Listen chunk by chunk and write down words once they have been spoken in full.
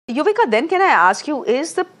Yuvika, then can I ask you,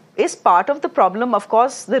 is part of the problem, of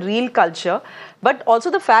course, the real culture, but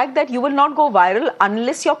also the fact that you will not go viral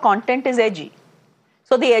unless your content is edgy.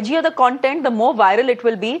 So the edgier the content, the more viral it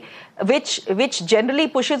will be, which generally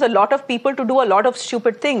pushes a lot of people to do a lot of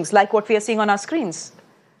stupid things, like what we are seeing on our screens.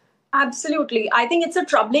 Absolutely. I think it's a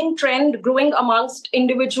troubling trend growing amongst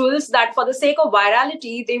individuals that for the sake of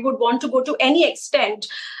virality, they would want to go to any extent.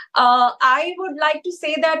 I would like to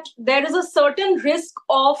say that there is a certain risk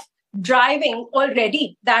of driving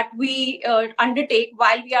already that we undertake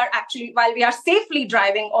while we are safely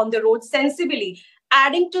driving on the road sensibly.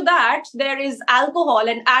 Adding to that, there is alcohol,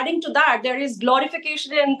 and adding to that, there is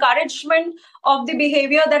glorification and encouragement of the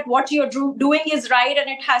behavior that what you're doing is right and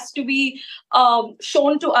it has to be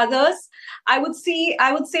shown to others. I would say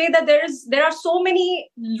that there are so many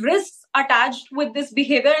risks attached with this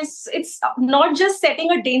behavior. It's not just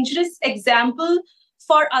setting a dangerous example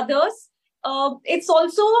for others. It's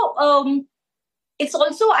also,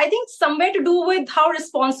 I think, somewhere to do with how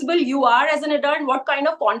responsible you are as an adult, what kind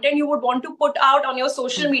of content you would want to put out on your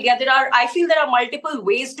social media. I feel there are multiple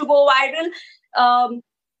ways to go viral.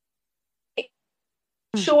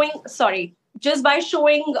 Just by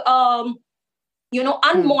showing,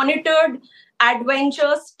 unmonitored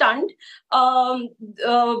adventure stunt. I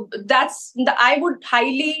would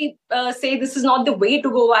highly say this is not the way to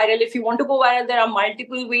go viral. If you want to go viral, there are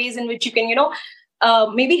multiple ways in which you can,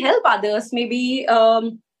 maybe help others, maybe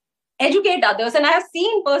educate others. And I have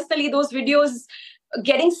seen personally those videos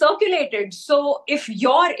getting circulated. So if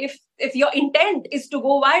your intent is to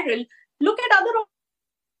go viral, look at other.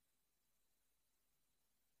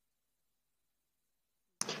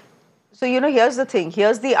 So, here's the thing.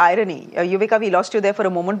 Here's the irony. Yuvika, we lost you there for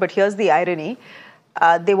a moment, but here's the irony.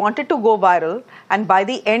 They wanted to go viral, and by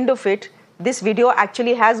the end of it, this video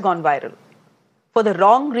actually has gone viral. For the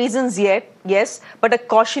wrong reasons yet, yes, but a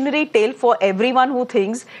cautionary tale for everyone who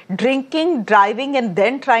thinks drinking, driving, and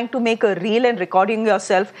then trying to make a reel and recording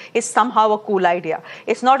yourself is somehow a cool idea.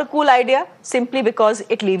 It's not a cool idea simply because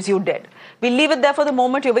it leaves you dead. We'll leave it there for the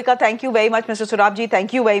moment. Yuvika, thank you very much. Mr. Surabji,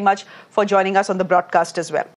 thank you very much for joining us on the broadcast as well.